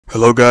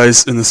Hello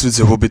guys, in this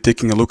video we'll be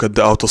taking a look at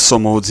the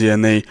autosomal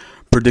DNA,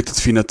 predicted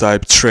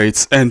phenotype,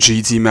 traits, and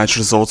GD match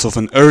results of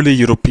an early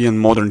European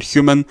modern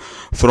human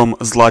from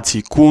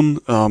Zlaty Kun.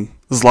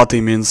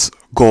 Zlaty means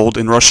gold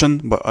in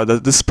Russian, but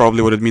this is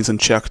probably what it means in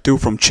Czech too,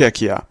 from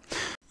Czechia.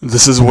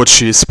 This is what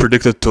she is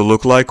predicted to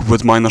look like.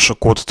 With my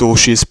NOSHACOT tool,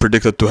 she is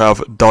predicted to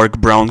have dark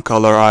brown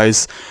color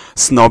eyes,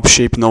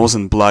 snub-shaped nose,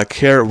 and black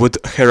hair.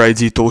 With Hair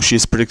ID tool, she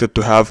is predicted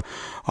to have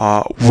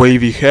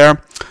wavy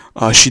hair.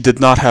 She did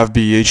not have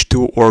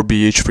BH2 or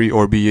BH3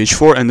 or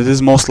BH4, and it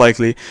is most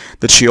likely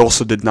that she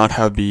also did not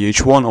have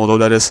BH1, although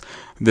that is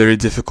very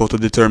difficult to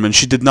determine.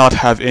 She did not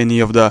have any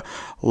of the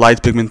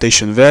light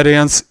pigmentation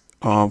variants.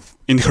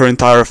 In her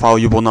entire file,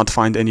 you will not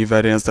find any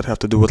variants that have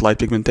to do with light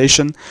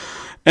pigmentation.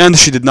 And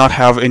she did not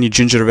have any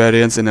ginger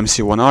variants in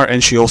MC1R,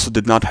 and she also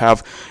did not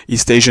have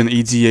East Asian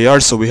EDAR,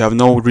 so we have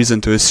no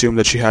reason to assume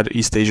that she had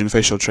East Asian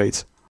facial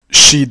traits.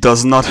 She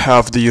does not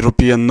have the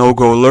European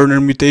no-go learner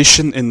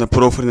mutation in the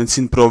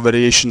Pro-Frenetin Pro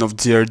variation of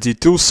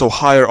DRD2, so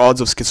higher odds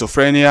of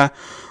schizophrenia,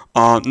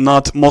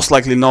 most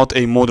likely not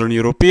a modern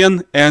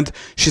European, and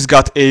she's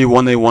got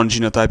A1A1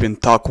 genotype in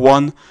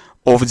TOC1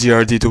 of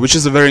DRD2, which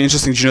is a very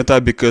interesting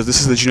genotype because this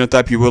is the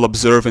genotype you will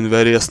observe in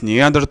various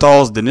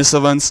Neanderthals,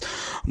 Denisovans,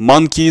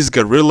 monkeys,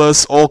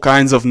 gorillas, all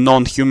kinds of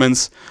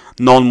non-humans,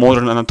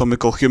 non-modern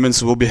anatomical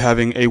humans will be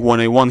having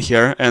A1A1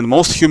 here, and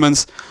most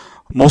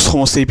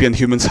Homo sapien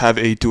humans have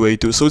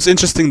A2A2. So it's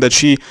interesting that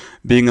she,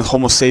 being a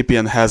Homo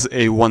sapien, has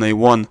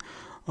A1A1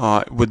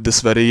 with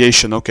this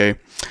variation. Okay,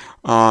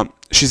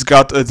 she's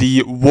got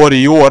the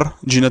warrior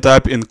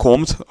genotype in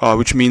COMT,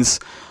 which means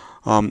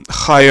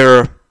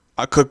higher,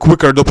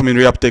 quicker dopamine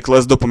reuptake,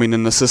 less dopamine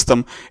in the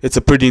system. It's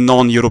a pretty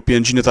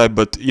non-European genotype,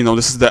 but you know,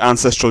 this is the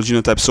ancestral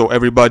genotype, so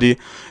everybody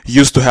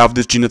used to have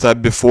this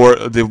genotype before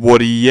the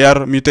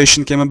warrior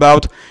mutation came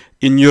about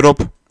in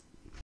Europe.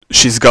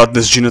 She's got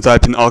this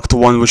genotype in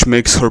ALK1, which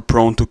makes her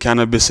prone to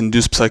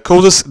cannabis-induced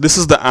psychosis. This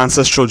is the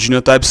ancestral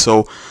genotype,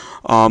 so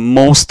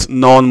most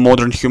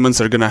non-modern humans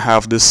are gonna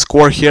have this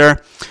score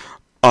here.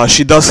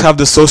 She does have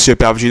the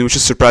sociopath gene, which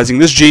is surprising.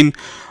 This gene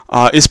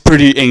is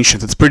pretty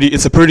ancient.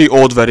 It's a pretty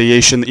old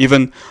variation.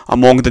 Even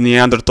among the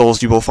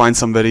Neanderthals, you will find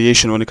some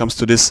variation when it comes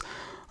to this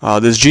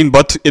gene.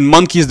 But in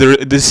monkeys,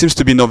 there seems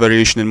to be no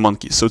variation in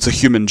monkeys, so it's a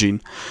human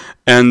gene,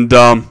 and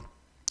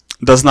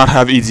does not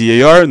have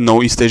EDAR,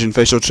 no East Asian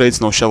facial traits,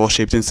 no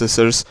shovel-shaped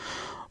incisors,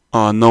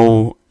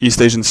 no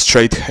East Asian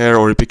straight hair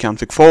or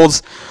epicanthic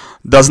folds.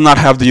 Does not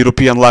have the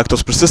European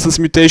lactose persistence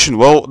mutation.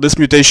 Well, this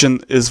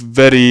mutation is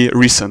very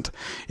recent.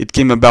 It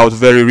came about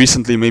very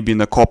recently, maybe in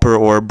the Copper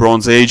or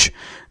Bronze Age,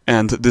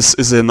 and this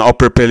is an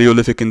Upper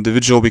Paleolithic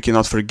individual. We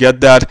cannot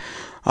forget that.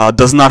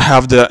 Does not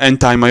have the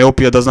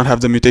anti-myopia, does not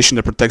have the mutation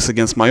that protects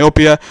against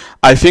myopia.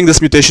 I think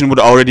this mutation would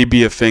already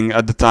be a thing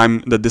at the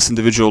time that this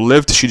individual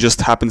lived. She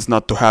just happens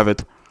not to have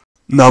it.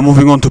 Now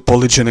moving on to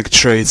polygenic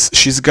traits.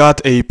 She's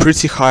got a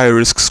pretty high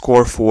risk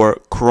score for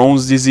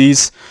Crohn's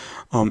disease.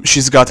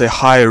 She's got a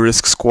high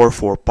risk score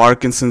for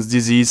Parkinson's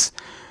disease.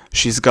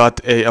 She's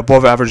got a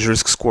above average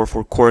risk score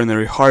for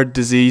coronary heart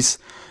disease.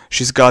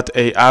 She's got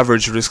a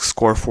average risk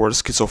score for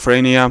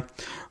schizophrenia.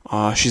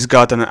 She's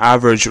got an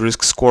average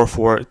risk score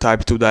for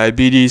type 2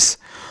 diabetes.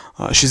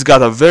 She's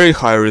got a very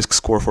high risk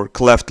score for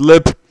cleft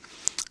lip.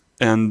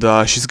 And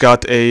she's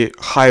got a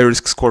high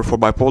risk score for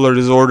bipolar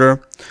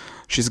disorder.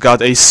 She's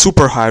got a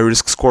super high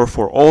risk score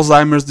for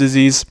Alzheimer's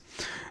disease.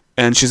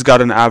 And she's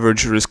got an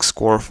average risk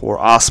score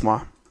for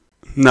asthma.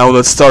 Now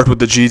let's start with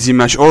the GD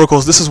match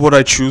oracles. This is what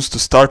I choose to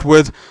start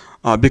with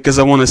because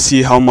I want to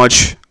see how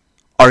much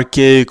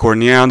Archaic or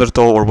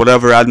Neanderthal or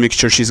whatever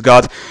admixture she's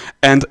got,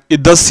 and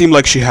it does seem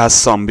like she has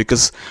some,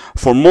 because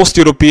for most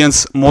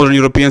Europeans, modern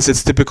Europeans,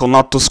 it's typical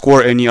not to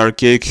score any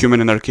Archaic human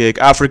and Archaic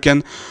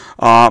African.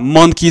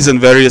 Monkeys and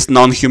various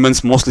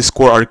non-humans mostly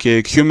score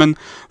Archaic human.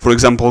 For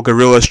example,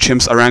 gorillas,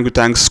 chimps,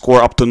 orangutans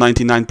score up to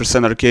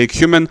 99% Archaic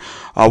human,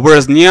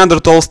 whereas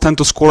Neanderthals tend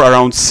to score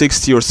around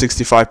 60 or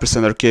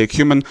 65% Archaic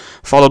human,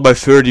 followed by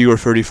 30 or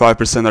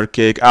 35%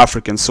 Archaic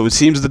African. So it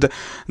seems that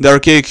the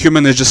Archaic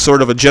human is just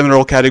sort of a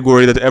general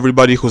category that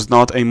everybody who's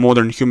not a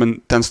modern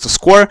human tends to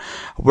score,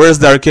 whereas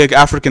the Archaic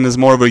African is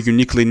more of a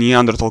uniquely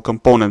Neanderthal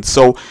component.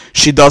 So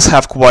she does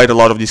have quite a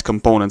lot of these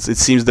components. It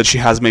seems that she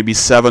has maybe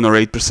 7 or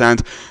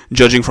 8%,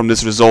 judging from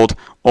this result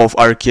of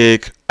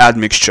Archaic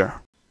admixture.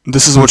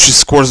 This is what she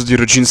scores with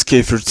Eurogenes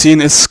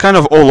K13. It's kind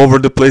of all over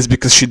the place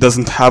because she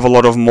doesn't have a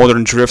lot of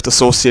modern drift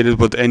associated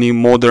with any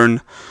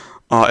modern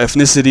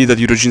ethnicity that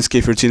Eurogenes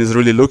K13 is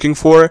really looking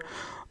for.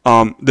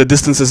 The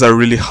distances are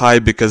really high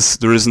because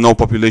there is no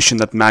population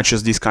that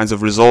matches these kinds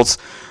of results.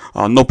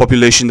 No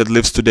population that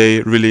lives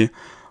today really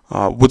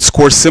would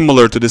score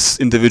similar to this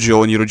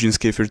individual in Eurogenes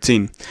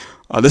K13.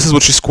 This is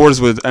what she scores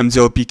with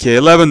MDLP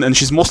K11, and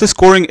she's mostly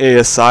scoring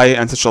ASI,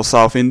 Ancestral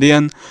South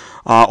Indian,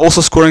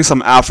 also scoring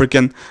some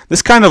African.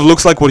 This kind of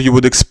looks like what you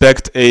would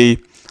expect a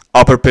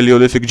Upper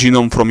Paleolithic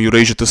genome from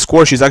Eurasia to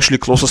score. She's actually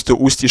closest to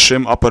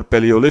Usti-Shim Upper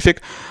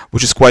Paleolithic,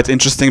 which is quite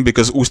interesting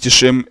because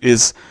Usti-Shim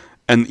is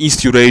an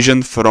East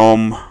Eurasian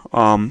from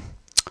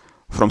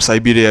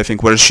Siberia, I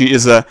think, whereas she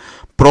is a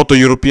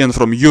Proto-European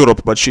from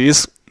Europe, but she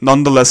is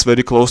nonetheless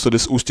very close to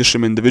this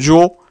Ustishim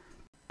individual.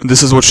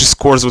 This is what she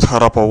scores with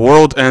Harappa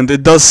world, and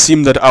it does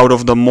seem that out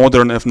of the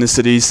modern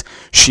ethnicities,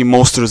 she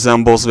most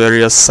resembles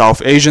various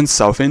South Asians,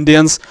 South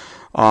Indians.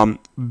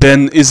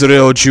 Ben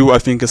Israel Jew, I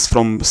think, is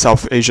from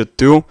South Asia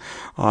too.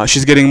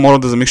 She's getting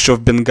modeled as a mixture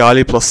of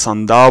Bengali plus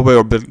Sandawe,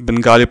 or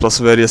Bengali plus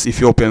various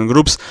Ethiopian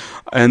groups,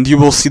 and you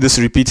will see this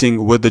repeating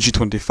with the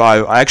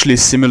G25. I actually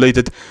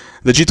simulated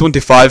the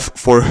G25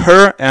 for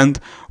her, and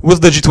with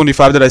the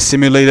G25 that I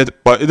simulated,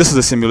 but this is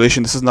a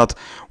simulation, this is not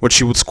what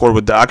she would score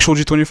with the actual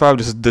G25,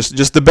 this is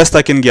just the best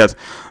I can get,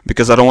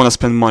 because I don't want to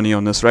spend money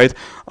on this, right?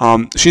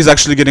 She's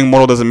actually getting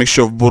modeled as a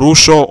mixture of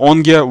Burusho,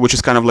 Onge, which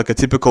is kind of like a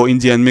typical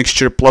Indian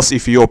mixture, plus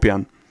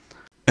Ethiopian.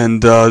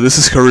 And this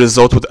is her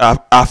result with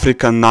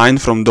Africa 9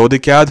 from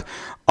Dodecad.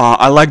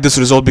 I like this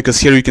result because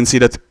here you can see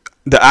that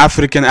the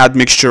African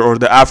admixture, or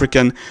the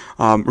African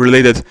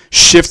related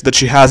shift that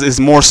she has, is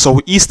more so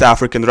East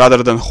African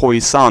rather than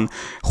Khoisan.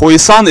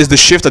 Khoisan is the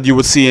shift that you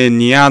would see in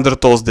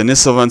Neanderthals,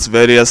 Denisovans,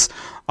 various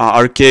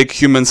archaic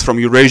humans from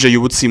Eurasia.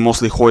 You would see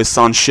mostly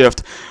Khoisan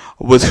shift.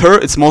 With her,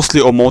 it's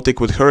mostly Omotic.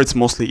 With her, it's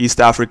mostly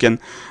East African,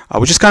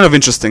 which is kind of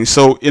interesting.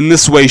 So in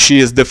this way, she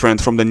is different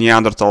from the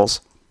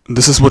Neanderthals.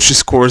 This is what she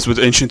scores with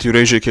Ancient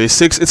Eurasia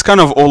K6. It's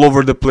kind of all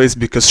over the place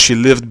because she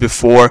lived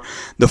before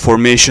the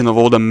formation of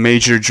all the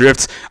major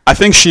drifts. I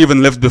think she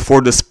even lived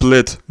before the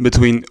split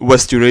between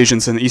West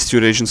Eurasians and East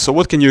Eurasians. So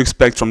what can you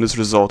expect from this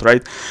result,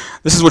 right?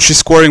 This is what she's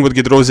scoring with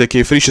Gedrosia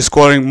K3. She's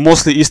scoring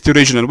mostly East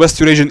Eurasian and West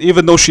Eurasian,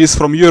 even though she is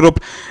from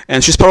Europe,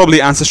 and she's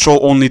probably ancestral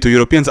only to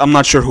Europeans. I'm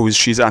not sure who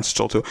she's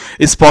ancestral to.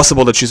 It's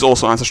possible that she's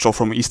also ancestral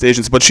from East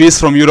Asians, but she is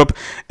from Europe,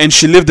 and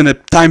she lived in a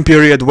time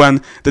period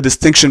when the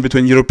distinction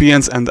between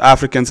Europeans and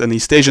Africans and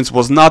East Asians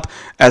was not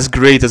as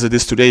great as it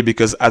is today,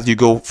 because as you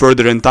go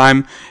further in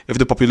time, if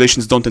the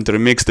populations don't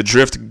intermix, the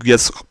drift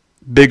gets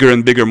bigger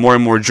and bigger, more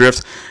and more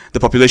drift, the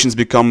populations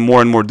become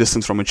more and more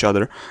distant from each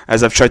other,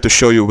 as I've tried to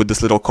show you with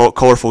this little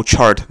colorful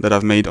chart that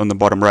I've made on the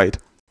bottom right.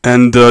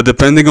 And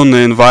depending on the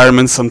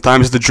environment,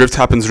 sometimes the drift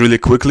happens really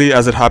quickly,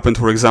 as it happened,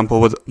 for example,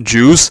 with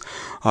Jews.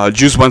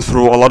 Jews went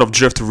through a lot of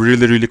drift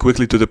really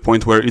quickly, to the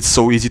point where it's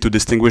so easy to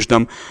distinguish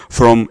them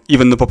from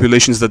even the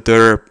populations that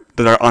are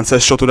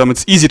ancestral to them.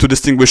 It's easy to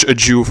distinguish a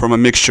Jew from a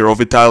mixture of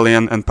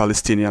Italian and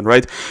Palestinian,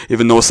 right?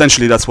 Even though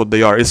essentially that's what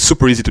they are. It's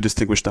super easy to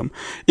distinguish them,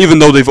 even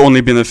though they've only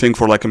been a thing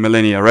for like a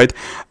millennia, right?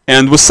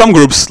 And with some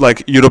groups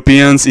like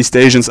Europeans, East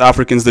Asians,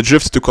 Africans, the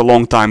drift took a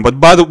long time. But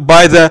by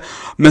the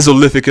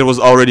Mesolithic, it was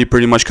already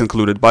pretty much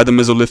concluded. By the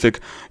Mesolithic,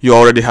 you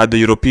already had the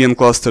European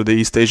cluster, the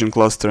East Asian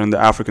cluster, and the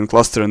African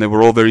cluster, and they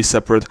were all very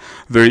separate,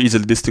 very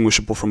easily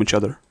distinguishable from each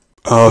other.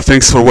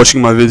 Thanks for watching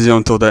my video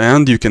until the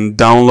end. You can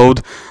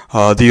download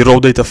the raw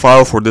data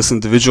file for this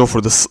individual,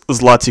 for this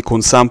Zlaty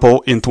Kun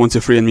sample, in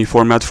 23andMe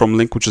format from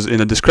link which is in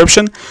the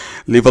description.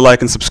 Leave a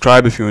like and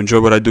subscribe if you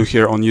enjoy what I do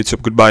here on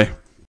YouTube. Goodbye.